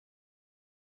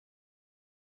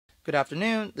Good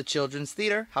afternoon, the Children's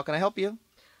Theatre. How can I help you?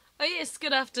 Oh yes,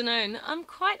 good afternoon. I'm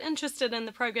quite interested in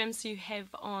the programs you have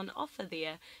on offer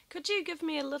there. Could you give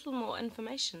me a little more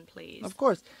information, please? Of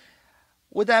course.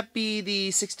 Would that be the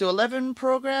 6 to 11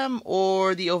 program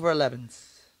or the over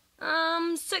 11s?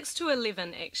 6 to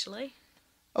 11 actually.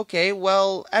 Okay,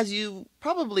 well, as you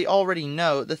probably already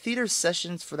know, the theater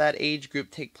sessions for that age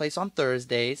group take place on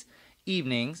Thursdays,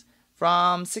 evenings,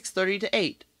 from 6:30 to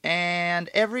 8, and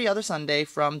every other Sunday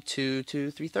from 2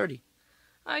 to 3:30.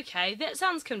 Okay, that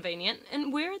sounds convenient.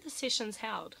 And where are the sessions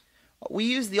held? We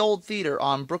use the old theater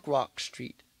on Brookrock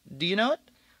Street. Do you know it?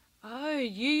 Oh,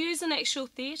 you use an actual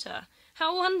theatre.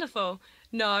 How wonderful.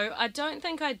 No, I don't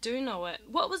think I do know it.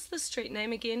 What was the street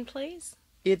name again, please?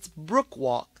 It's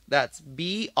Brookwalk. That's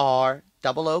BROOKWALK.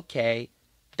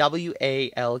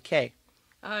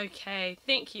 Okay,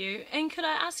 thank you. And could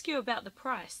I ask you about the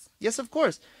price? Yes, of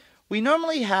course. We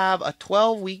normally have a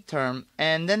 12-week term,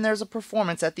 and then there's a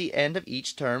performance at the end of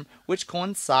each term, which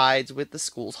coincides with the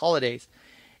school's holidays.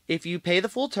 If you pay the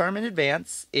full term in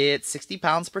advance, it's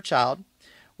 £60 per child.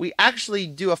 We actually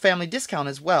do a family discount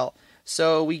as well,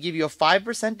 so we give you a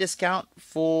 5% discount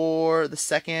for the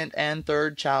second and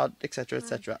third child, etc.,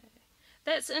 etc. Okay.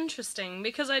 That's interesting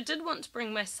because I did want to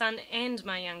bring my son and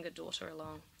my younger daughter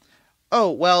along.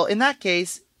 Oh, well, in that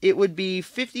case, it would be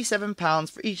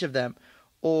 £57 for each of them.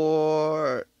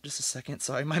 Or, just a second,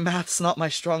 sorry, my math's not my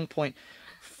strong point.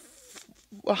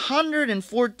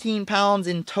 £114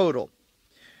 in total.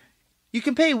 You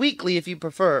can pay weekly if you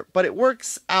prefer, but it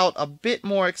works out a bit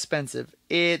more expensive.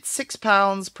 It's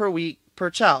 £6 per week per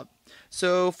child.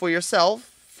 So for yourself,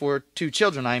 for 2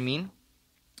 children I mean,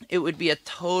 it would be a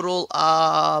total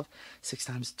of 6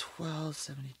 times 12,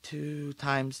 72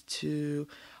 times 2,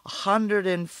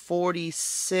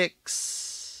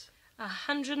 146.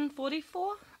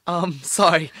 144?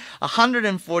 Sorry,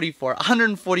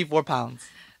 144 pounds.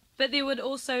 But there would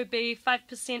also be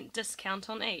 5% discount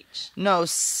on each. No,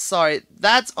 sorry,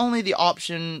 that's only the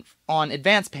option on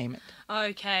advance payment.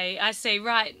 Okay, I see.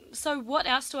 Right. So what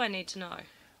else do I need to know?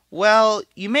 Well,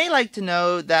 you may like to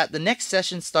know that the next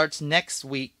session starts next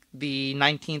week, the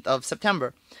 19th of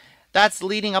September. That's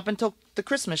leading up until the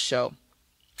Christmas show.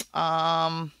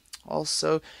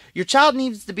 Also, your child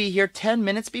needs to be here 10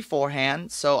 minutes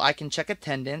beforehand so I can check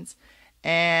attendance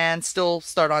and still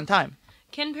start on time.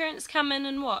 Can parents come in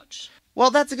and watch?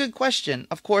 Well, that's a good question.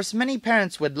 Of course, many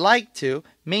parents would like to,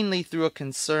 mainly through a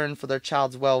concern for their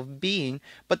child's well-being,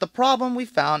 but the problem we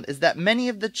found is that many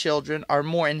of the children are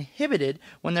more inhibited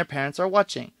when their parents are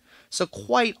watching. So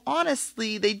quite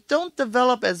honestly, they don't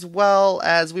develop as well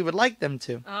as we would like them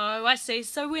to. Oh, I see.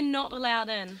 So we're not allowed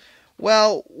in.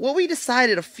 Well, what we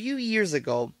decided a few years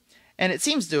ago, and it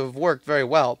seems to have worked very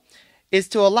well, is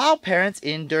to allow parents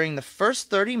in during the first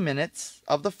 30 minutes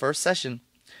of the first session.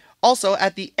 Also,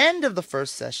 at the end of the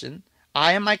first session,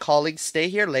 I and my colleagues stay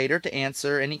here later to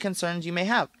answer any concerns you may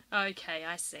have. Okay,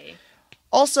 I see.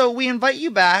 Also, we invite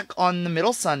you back on the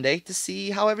middle Sunday to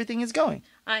see how everything is going.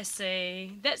 I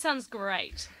see. That sounds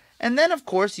great. And then, of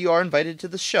course, you are invited to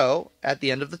the show at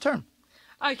the end of the term.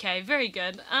 Okay, very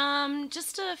good.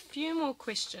 Just a few more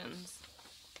questions.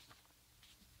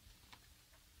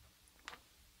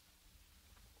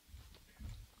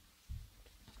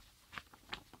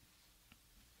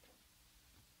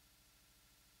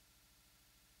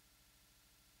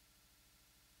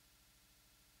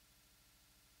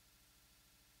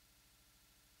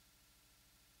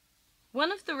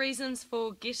 One of the reasons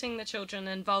for getting the children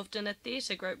involved in a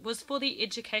theatre group was for the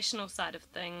educational side of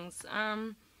things.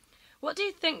 What do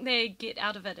you think they get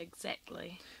out of it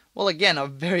exactly? Well, again, a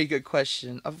very good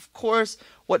question. Of course,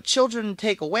 what children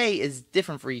take away is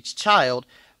different for each child,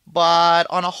 but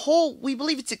on a whole, we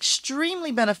believe it's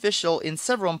extremely beneficial in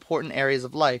several important areas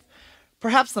of life.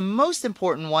 Perhaps the most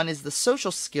important one is the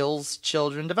social skills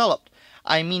children developed.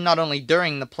 I mean, not only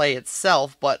during the play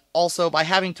itself, but also by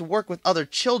having to work with other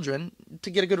children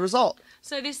to get a good result.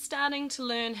 So they're starting to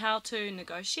learn how to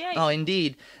negotiate? Oh,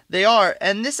 indeed, they are,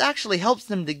 and this actually helps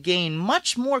them to gain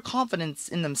much more confidence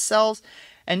in themselves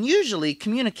and usually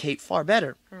communicate far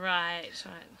better. Right.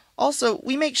 Also,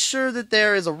 we make sure that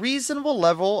there is a reasonable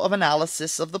level of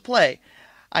analysis of the play.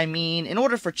 I mean, in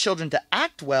order for children to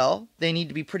act well, they need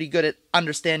to be pretty good at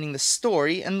understanding the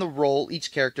story and the role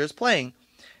each character is playing.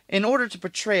 In order to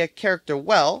portray a character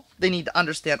well, they need to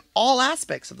understand all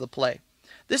aspects of the play.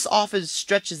 This often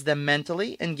stretches them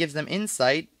mentally and gives them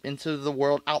insight into the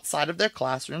world outside of their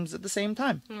classrooms at the same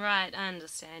time. Right, I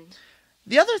understand.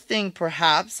 The other thing,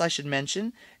 perhaps, I should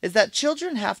mention, is that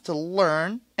children have to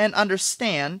learn and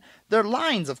understand their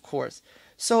lines, of course.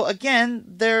 So again,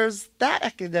 there's that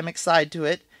academic side to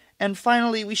it, And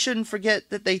finally, we shouldn't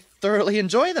forget that they thoroughly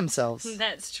enjoy themselves.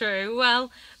 That's true.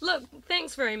 Well, look,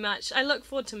 thanks very much. I look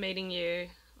forward to meeting you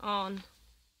on.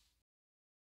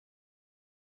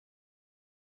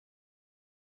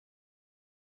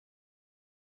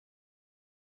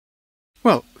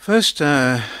 Well, first,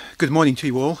 good morning to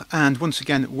you all, and once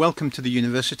again, welcome to the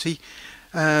university.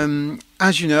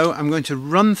 As you know, I'm going to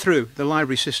run through the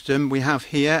library system we have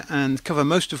here and cover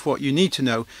most of what you need to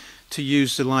know to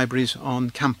use the libraries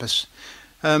on campus.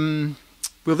 We'll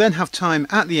then have time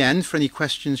at the end for any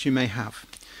questions you may have.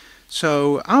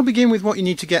 So I'll begin with what you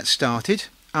need to get started.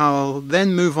 I'll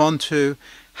then move on to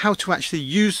how to actually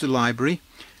use the library,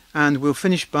 and we'll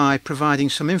finish by providing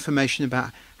some information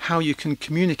about how you can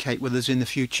communicate with us in the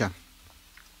future.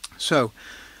 So,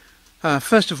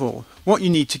 first of all, what you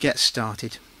need to get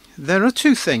started. There are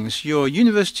two things: your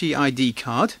university ID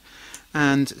card,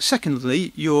 and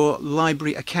secondly, your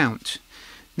library account.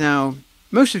 Now,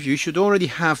 most of you should already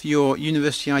have your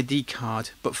university ID card,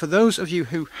 but for those of you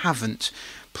who haven't,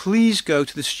 please go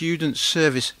to the Student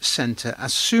Service Centre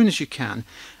as soon as you can,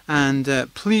 and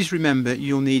please remember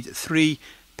you'll need 3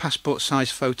 passport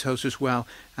size photos as well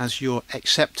as your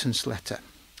acceptance letter.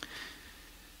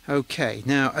 Okay,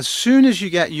 now as soon as you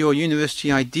get your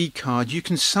university ID card, you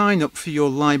can sign up for your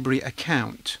library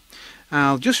account.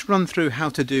 I'll just run through how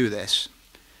to do this.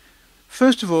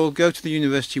 First of all, go to the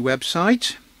university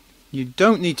website. You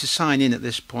don't need to sign in at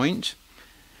this point.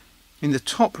 In the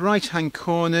top right hand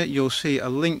corner you'll see a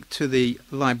link to the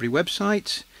library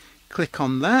website. Click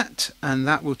on that and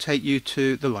that will take you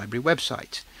to the library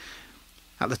website.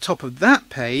 At the top of that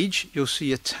page you'll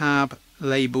see a tab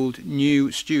labelled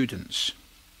New Students.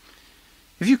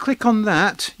 If you click on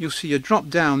that, you'll see a drop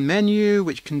down menu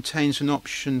which contains an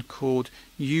option called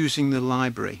Using the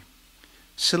Library.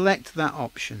 Select that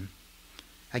option.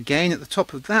 Again, at the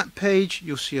top of that page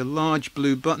you'll see a large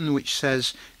blue button which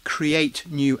says Create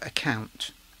New Account.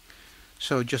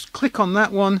 So just click on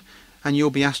that one and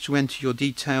you'll be asked to enter your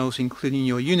details, including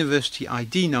your university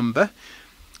ID number,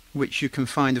 which you can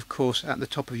find of course at the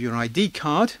top of your ID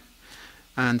card,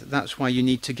 and that's why you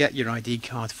need to get your ID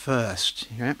card first.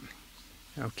 Yeah?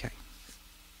 Okay.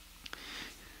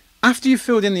 After you've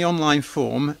filled in the online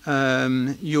form,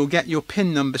 you'll get your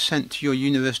PIN number sent to your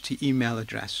university email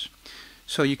address,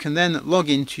 so you can then log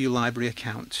into your library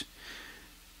account.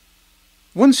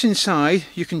 Once inside,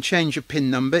 you can change your PIN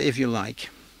number if you like.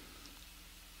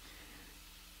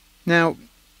 Now,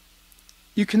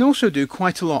 you can also do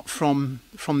quite a lot from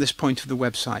this point of the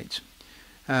website,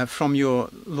 from your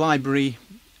library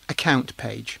account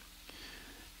page.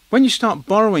 When you start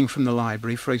borrowing from the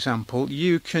library, for example,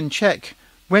 you can check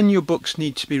when your books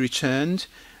need to be returned,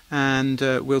 and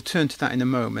we'll turn to that in a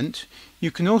moment.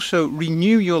 You can also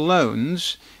renew your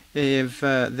loans if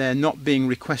they're not being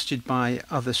requested by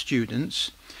other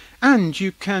students, and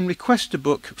you can request a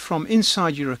book from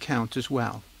inside your account as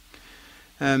well.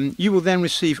 You will then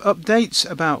receive updates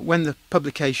about when the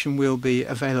publication will be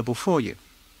available for you.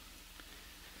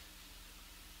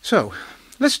 So,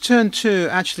 let's turn to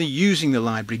actually using the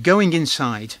library, going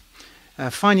inside,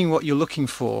 finding what you're looking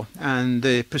for, and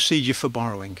the procedure for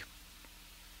borrowing.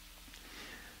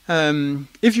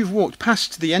 If you've walked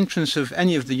past the entrance of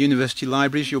any of the university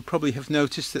libraries, you'll probably have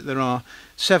noticed that there are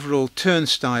several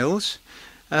turnstiles.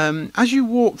 As you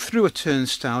walk through a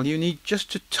turnstile, you need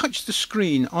just to touch the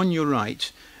screen on your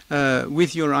right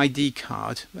with your ID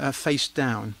card face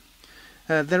down.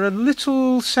 They're a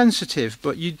little sensitive,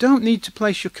 but you don't need to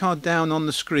place your card down on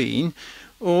the screen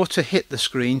or to hit the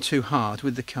screen too hard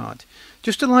with the card.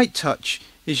 Just a light touch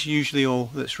is usually all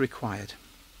that's required.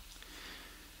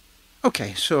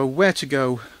 Okay, so where to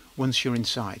go once you're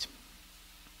inside?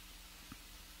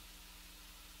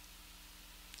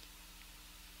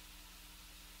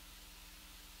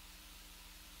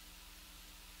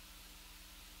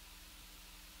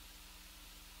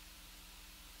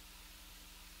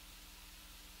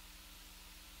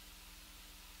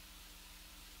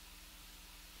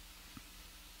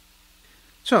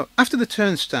 So, after the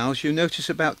turnstiles, you'll notice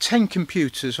about 10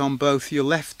 computers on both your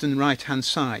left and right hand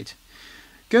side.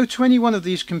 Go to any one of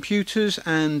these computers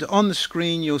and on the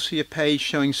screen you'll see a page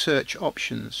showing search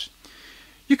options.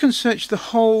 You can search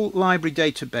the whole library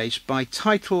database by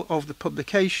title of the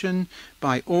publication,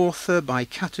 by author, by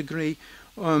category,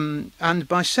 and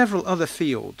by several other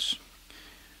fields.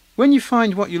 When you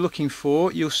find what you're looking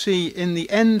for, you'll see in the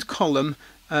end column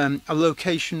a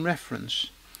location reference.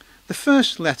 The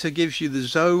first letter gives you the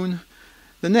zone,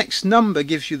 the next number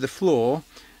gives you the floor,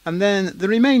 and then the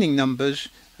remaining numbers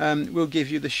will give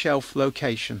you the shelf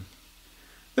location.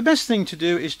 The best thing to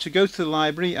do is to go to the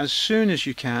library as soon as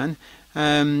you can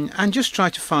and just try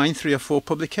to find 3 or 4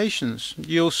 publications.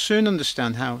 You'll soon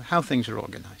understand how things are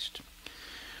organised.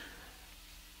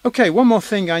 Okay, one more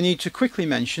thing I need to quickly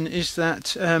mention is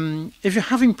that if you're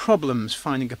having problems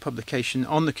finding a publication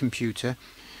on the computer,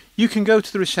 you can go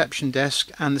to the reception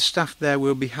desk and the staff there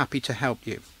will be happy to help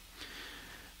you.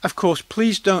 Of course,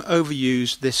 please don't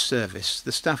overuse this service.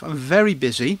 The staff are very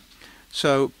busy,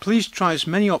 so please try as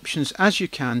many options as you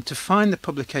can to find the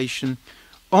publication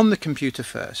on the computer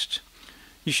first.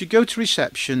 You should go to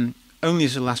reception only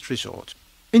as a last resort.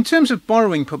 In terms of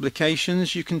borrowing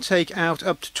publications, you can take out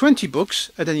up to 20 books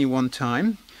at any one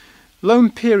time. Loan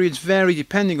periods vary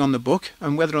depending on the book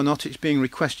and whether or not it's being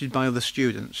requested by other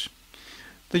students.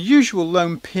 The usual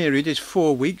loan period is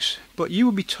 4 weeks, but you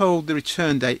will be told the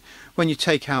return date when you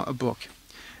take out a book.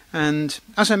 And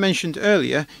as I mentioned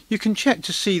earlier, you can check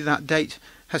to see that date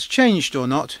has changed or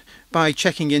not by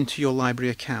checking into your library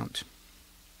account.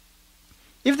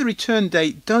 If the return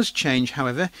date does change,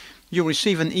 however, you'll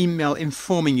receive an email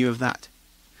informing you of that.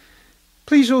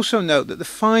 Please also note that the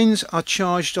fines are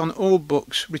charged on all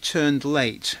books returned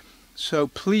late, so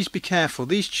please be careful.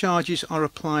 These charges are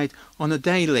applied on a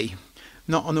daily,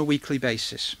 not on a weekly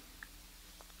basis.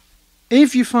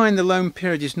 If you find the loan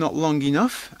period is not long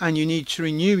enough and you need to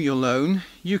renew your loan,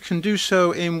 you can do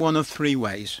so in one of 3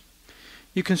 ways.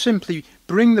 You can simply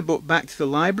bring the book back to the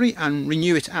library and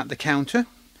renew it at the counter,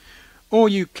 or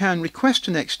you can request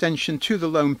an extension to the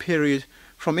loan period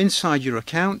from inside your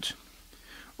account,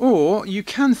 or you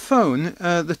can phone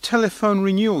the telephone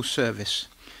renewal service.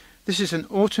 This is an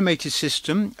automated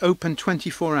system, open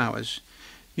 24 hours.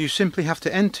 You simply have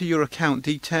to enter your account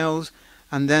details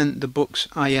and then the book's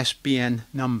ISBN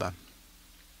number.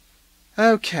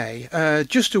 Okay,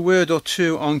 just a word or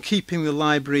two on keeping the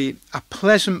library a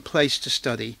pleasant place to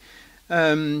study.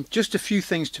 Just a few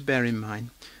things to bear in mind.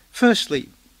 Firstly,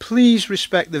 please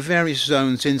respect the various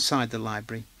zones inside the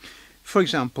library. For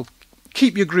example,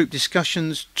 keep your group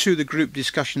discussions to the group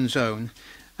discussion zone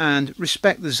and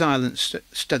respect the silent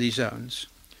study zones.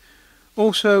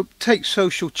 Also, take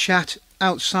social chat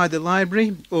outside the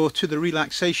library or to the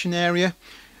relaxation area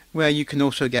where you can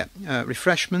also get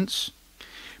refreshments.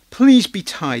 Please be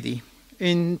tidy.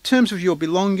 In terms of your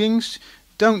belongings,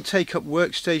 don't take up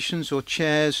workstations or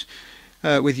chairs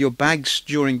with your bags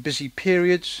during busy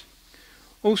periods.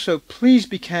 Also, please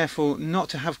be careful not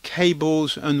to have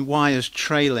cables and wires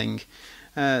trailing.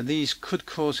 These could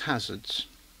cause hazards.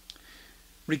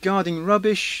 Regarding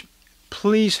rubbish,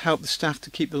 please help the staff to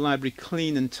keep the library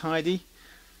clean and tidy.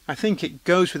 I think it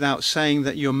goes without saying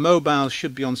that your mobile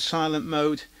should be on silent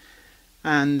mode.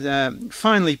 And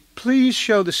finally, please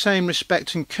show the same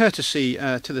respect and courtesy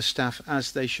to the staff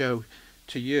as they show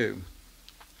to you.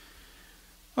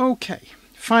 Okay.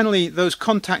 Finally, those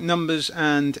contact numbers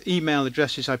and email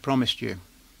addresses I promised you.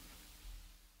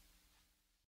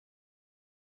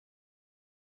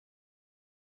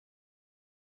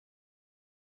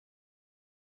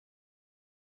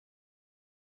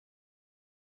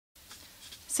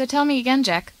 So tell me again,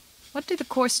 Jack, what do the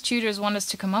course tutors want us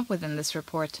to come up with in this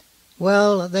report?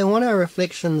 Well, they want our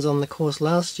reflections on the course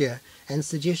last year and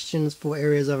suggestions for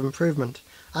areas of improvement.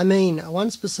 I mean,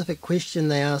 one specific question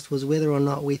they asked was whether or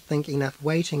not we think enough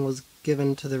weighting was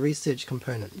given to the research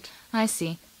component. I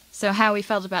see. So how we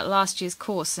felt about last year's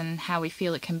course and how we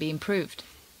feel it can be improved.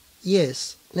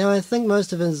 Yes. Now, I think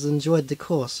most of us enjoyed the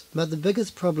course, but the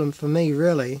biggest problem for me,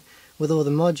 really, with all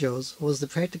the modules, was the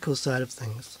practical side of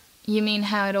things. You mean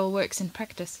how it all works in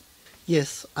practice?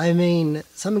 Yes, I mean,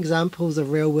 some examples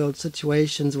of real-world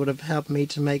situations would have helped me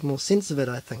to make more sense of it,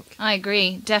 I think. I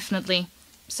agree, definitely.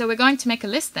 So we're going to make a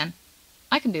list then.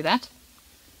 I can do that.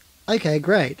 Okay,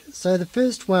 great. So the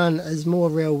first one is more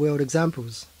real-world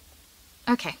examples.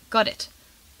 Okay, got it.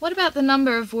 What about the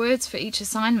number of words for each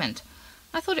assignment?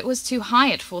 I thought it was too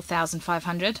high at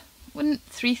 4,500. Wouldn't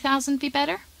 3,000 be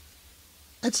better?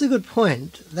 That's a good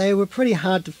point. They were pretty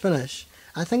hard to finish.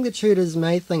 I think the tutors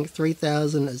may think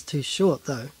 3,000 is too short,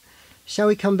 though. Shall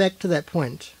we come back to that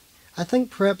point? I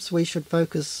think perhaps we should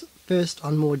focus first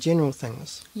on more general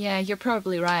things. Yeah, you're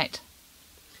probably right.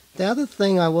 The other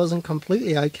thing I wasn't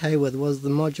completely okay with was the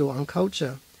module on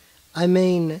culture. I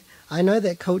mean, I know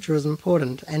that culture is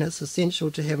important and it's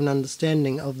essential to have an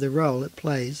understanding of the role it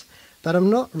plays, but I'm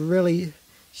not really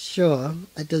sure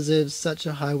it deserves such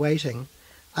a high weighting.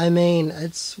 I mean,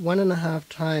 it's 1.5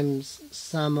 times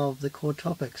some of the core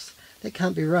topics. That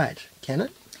can't be right, can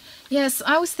it? Yes,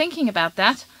 I was thinking about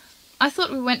that. I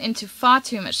thought we went into far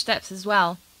too much depth as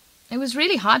well. It was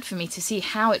really hard for me to see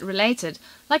how it related,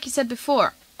 like you said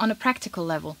before, on a practical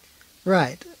level.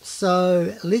 Right,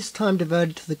 so less time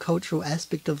devoted to the cultural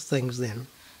aspect of things then.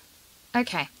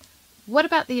 Okay, what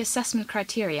about the assessment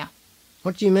criteria?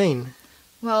 What do you mean?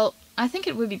 Well, I think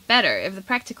it would be better if the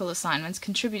practical assignments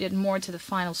contributed more to the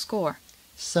final score.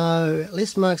 So,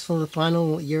 less marks for the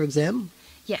final year exam?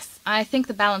 Yes, I think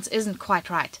the balance isn't quite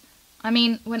right. I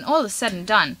mean, when all is said and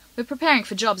done, we're preparing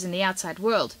for jobs in the outside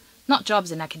world, not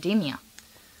jobs in academia.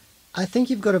 I think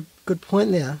you've got a good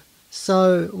point there.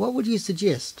 So, what would you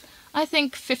suggest? I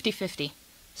think 50-50.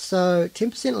 So,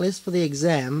 10% less for the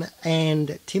exam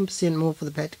and 10% more for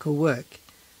the practical work.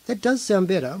 That does sound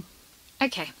better.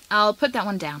 Okay, I'll put that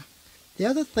one down. The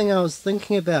other thing I was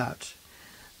thinking about,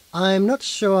 I'm not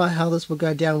sure how this will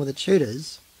go down with the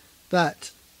tutors,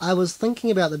 but I was thinking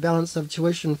about the balance of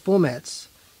tuition formats.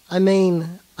 I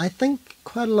mean, I think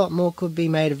quite a lot more could be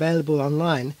made available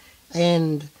online,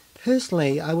 and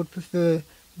personally I would prefer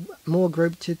more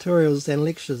group tutorials than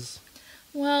lectures.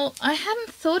 Well, I hadn't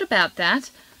thought about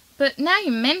that, but now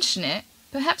you mention it,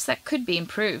 perhaps that could be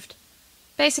improved.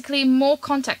 Basically, more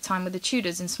contact time with the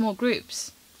tutors in small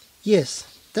groups.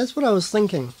 Yes, that's what I was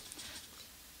thinking.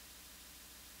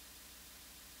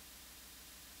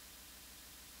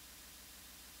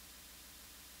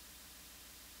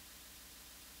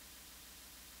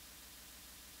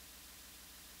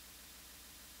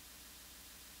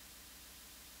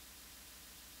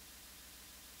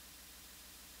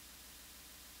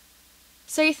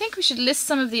 So you think we should list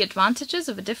some of the advantages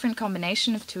of a different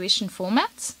combination of tuition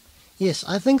formats? Yes,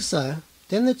 I think so.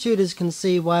 Then the tutors can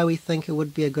see why we think it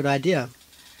would be a good idea.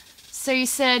 So you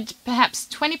said perhaps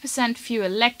 20% fewer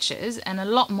lectures and a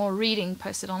lot more reading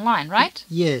posted online, right?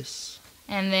 Yes.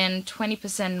 And then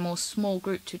 20% more small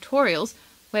group tutorials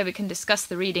where we can discuss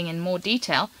the reading in more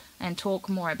detail and talk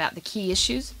more about the key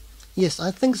issues? Yes,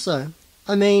 I think so.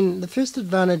 I mean, the first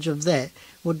advantage of that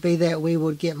would be that we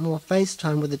would get more face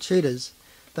time with the tutors,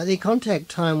 but their contact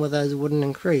time with us wouldn't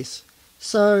increase.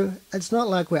 So, it's not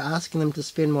like we're asking them to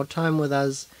spend more time with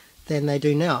us than they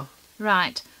do now.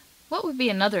 Right. What would be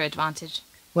another advantage?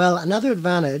 Well, another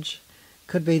advantage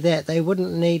could be that they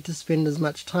wouldn't need to spend as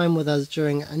much time with us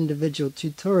during individual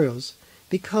tutorials,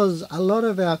 because a lot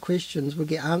of our questions would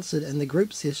get answered in the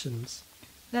group sessions.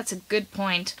 That's a good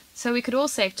point. So we could all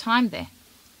save time there.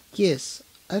 Yes,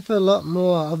 if a lot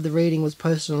more of the reading was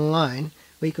posted online,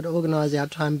 we could organise our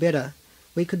time better.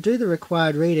 We could do the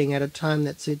required reading at a time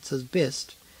that suits us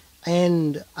best,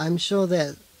 and I'm sure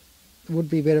that would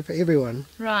be better for everyone.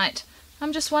 Right.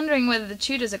 I'm just wondering whether the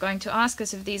tutors are going to ask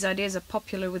us if these ideas are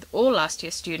popular with all last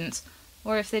year students,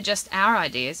 or if they're just our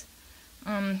ideas.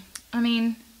 Do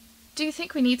you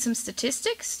think we need some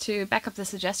statistics to back up the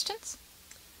suggestions?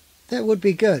 That would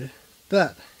be good,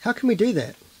 but how can we do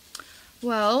that?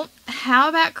 Well, how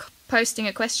about posting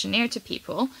a questionnaire to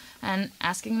people and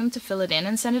asking them to fill it in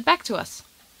and send it back to us?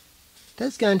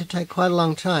 That's going to take quite a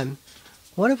long time.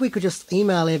 What if we could just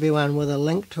email everyone with a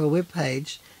link to a web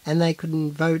page and they could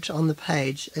vote on the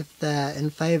page if they're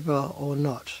in favour or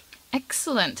not?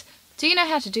 Excellent. Do you know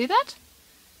how to do that?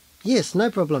 Yes, no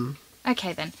problem.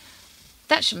 Okay then.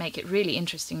 That should make it a really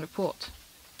interesting report.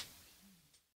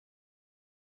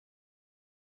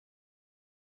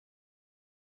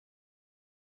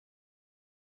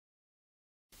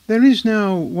 There is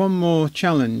now one more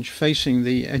challenge facing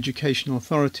the educational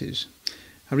authorities.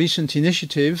 A recent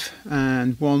initiative,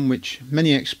 and one which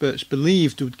many experts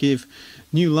believed would give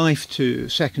new life to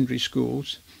secondary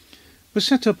schools, was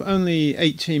set up only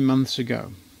 18 months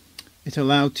ago. It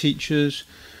allowed teachers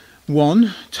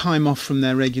 1. Time off from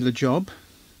their regular job,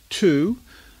 2.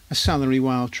 A salary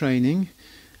while training,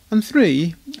 and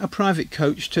 3. A private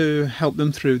coach to help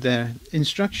them through their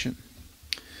instruction.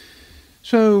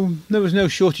 So there was no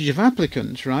shortage of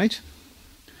applicants, right?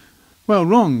 Well,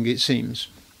 wrong, it seems.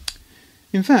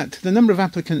 In fact, the number of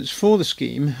applicants for the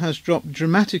scheme has dropped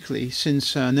dramatically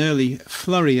since an early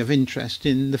flurry of interest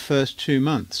in the first 2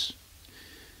 months.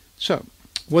 So,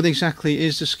 what exactly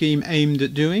is the scheme aimed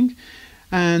at doing,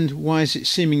 and why is it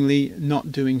seemingly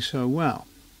not doing so well?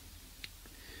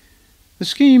 The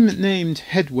scheme, named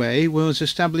Headway, was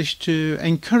established to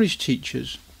encourage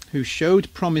teachers who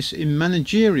showed promise in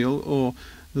managerial or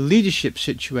leadership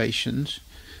situations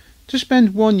to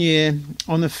spend 1 year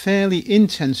on a fairly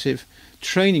intensive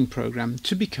training program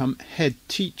to become head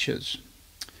teachers.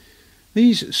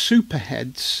 These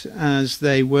superheads, as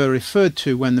they were referred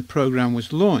to when the program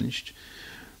was launched,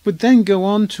 would then go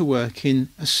on to work in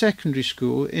a secondary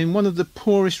school in one of the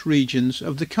poorest regions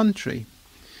of the country,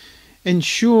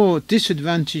 ensure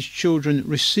disadvantaged children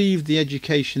received the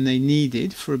education they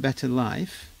needed for a better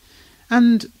life,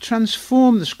 and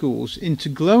transform the schools into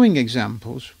glowing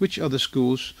examples which other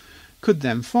schools could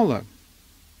then follow.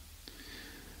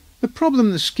 The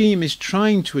problem the scheme is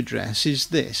trying to address is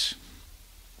this.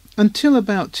 until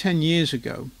about 10 years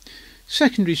ago,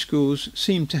 secondary schools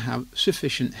seemed to have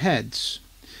sufficient heads.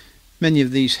 Many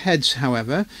of these heads,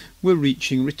 however, were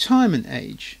reaching retirement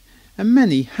age, and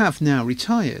many have now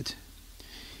retired.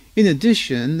 In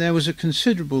addition, there was a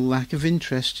considerable lack of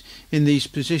interest in these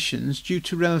positions due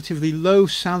to relatively low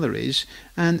salaries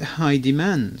and high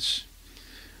demands.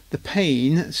 The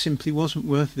pain simply wasn't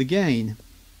worth the gain.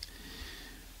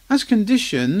 As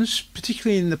conditions,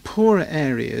 particularly in the poorer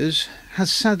areas,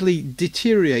 has sadly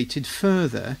deteriorated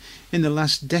further in the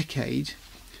last decade,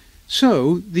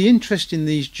 so the interest in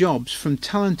these jobs from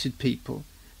talented people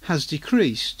has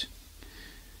decreased.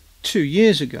 2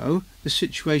 years ago, the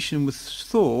situation was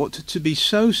thought to be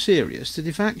so serious that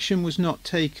if action was not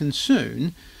taken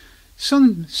soon,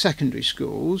 some secondary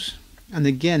schools, and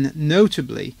again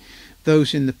notably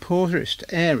those in the poorest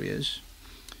areas,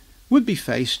 would be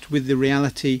faced with the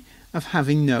reality of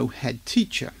having no head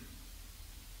teacher.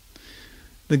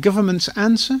 The government's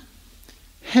answer?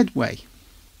 Headway.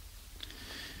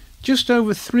 Just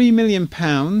over £3 million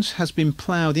has been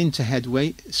ploughed into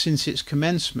Headway since its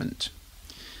commencement.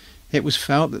 It was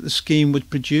felt that the scheme would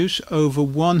produce over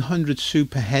 100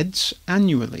 super heads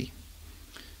annually,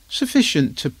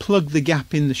 sufficient to plug the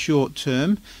gap in the short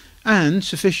term and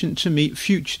sufficient to meet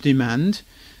future demand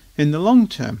in the long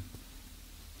term.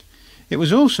 It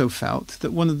was also felt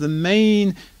that one of the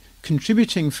main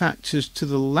contributing factors to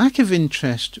the lack of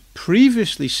interest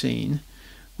previously seen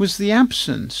was the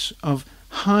absence of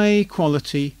high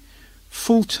quality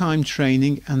full-time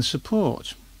training and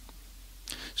support.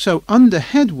 So under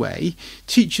Headway,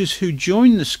 teachers who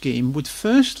joined the scheme would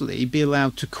firstly be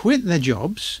allowed to quit their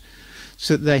jobs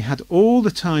so that they had all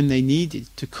the time they needed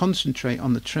to concentrate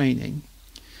on the training.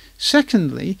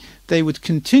 Secondly, they would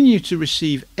continue to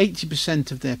receive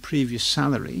 80% of their previous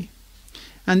salary,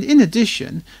 and in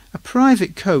addition, a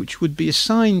private coach would be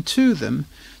assigned to them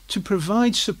to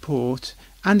provide support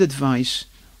and advice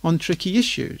on tricky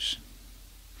issues.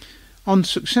 On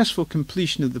successful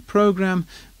completion of the programme,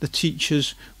 the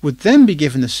teachers would then be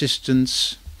given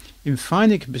assistance in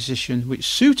finding a position which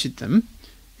suited them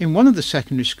in one of the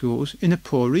secondary schools in a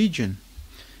poor region,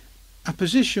 a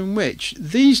position which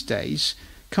these days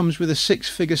comes with a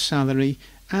 6-figure salary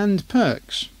and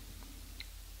perks.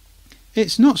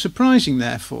 It's not surprising,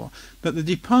 therefore, that the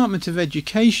Department of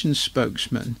Education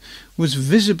spokesman was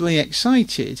visibly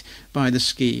excited by the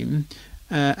scheme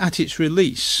at its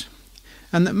release,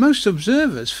 and that most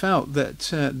observers felt that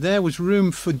there was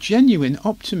room for genuine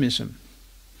optimism.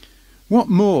 What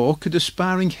more could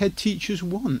aspiring head teachers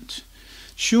want?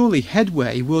 Surely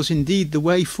Headway was indeed the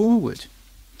way forward.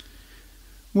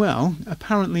 Well,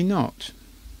 apparently not.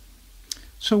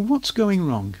 So what's going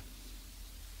wrong?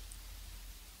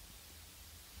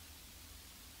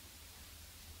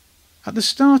 At the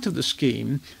start of the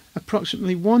scheme,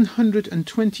 approximately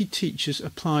 120 teachers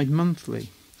applied monthly.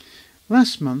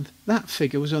 Last month, that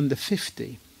figure was under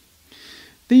 50.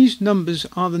 These numbers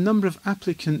are the number of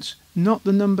applicants, not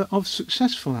the number of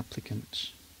successful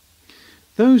applicants.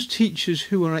 Those teachers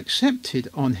who are accepted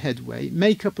on Headway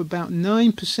make up about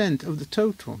 9% of the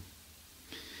total.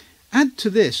 Add to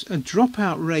this a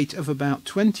dropout rate of about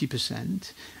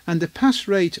 20% and a pass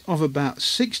rate of about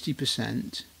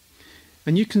 60%,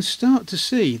 and you can start to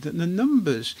see that the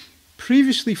numbers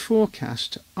previously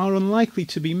forecast are unlikely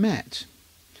to be met.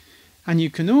 And you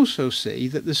can also see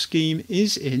that the scheme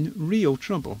is in real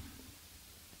trouble.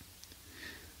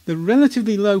 The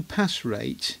relatively low pass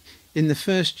rate in the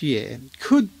first year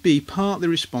could be partly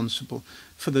responsible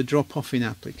for the drop-off in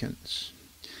applicants.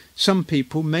 Some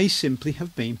people may simply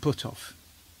have been put off.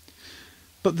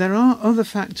 But there are other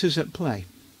factors at play.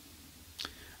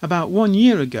 About 1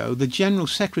 year ago, the General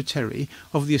Secretary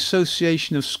of the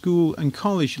Association of School and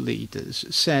College Leaders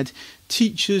said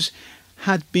teachers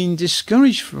had been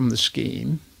discouraged from the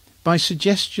scheme by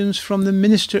suggestions from the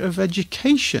Minister of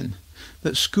Education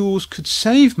that schools could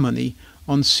save money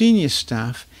on senior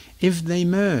staff if they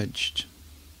merged.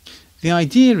 The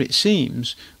idea, it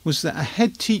seems, was that a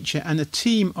head teacher and a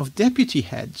team of deputy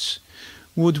heads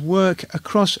would work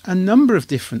across a number of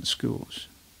different schools.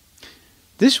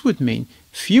 This would mean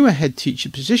fewer head teacher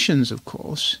positions, of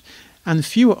course, and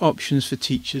fewer options for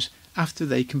teachers after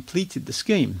they completed the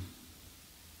scheme.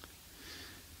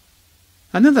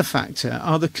 Another factor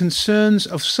are the concerns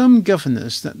of some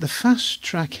governors that the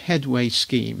fast-track Headway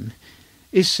scheme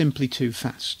is simply too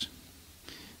fast.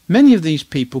 Many of these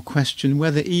people question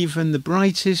whether even the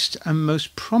brightest and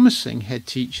most promising head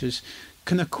teachers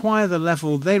can acquire the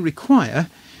level they require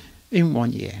in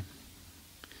 1 year.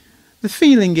 The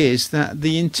feeling is that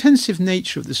the intensive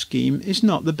nature of the scheme is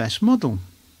not the best model.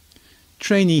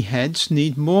 trainee heads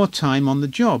need more time on the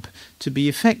job to be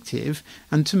effective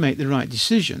and to make the right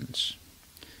decisions.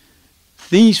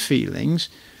 These feelings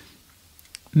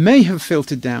may have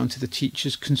filtered down to the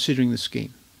teachers considering the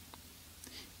scheme.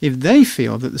 If they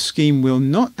feel that the scheme will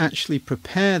not actually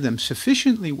prepare them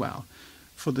sufficiently well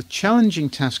for the challenging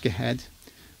task ahead,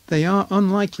 they are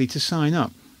unlikely to sign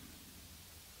up.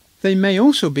 They may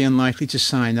also be unlikely to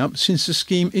sign up since the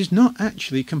scheme is not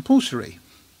actually compulsory.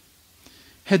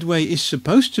 Headway is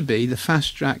supposed to be the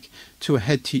fast track to a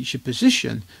head teacher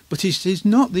position, but it is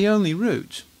not the only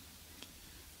route.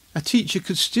 A teacher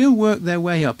could still work their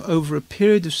way up over a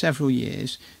period of several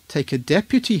years, take a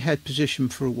deputy head position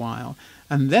for a while,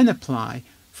 and then apply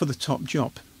for the top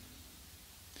job.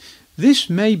 This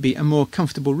may be a more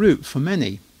comfortable route for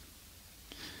many.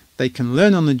 They can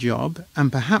learn on the job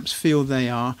and perhaps feel they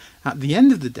are, at the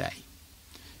end of the day,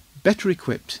 better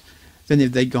equipped than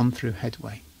if they'd gone through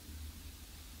Headway.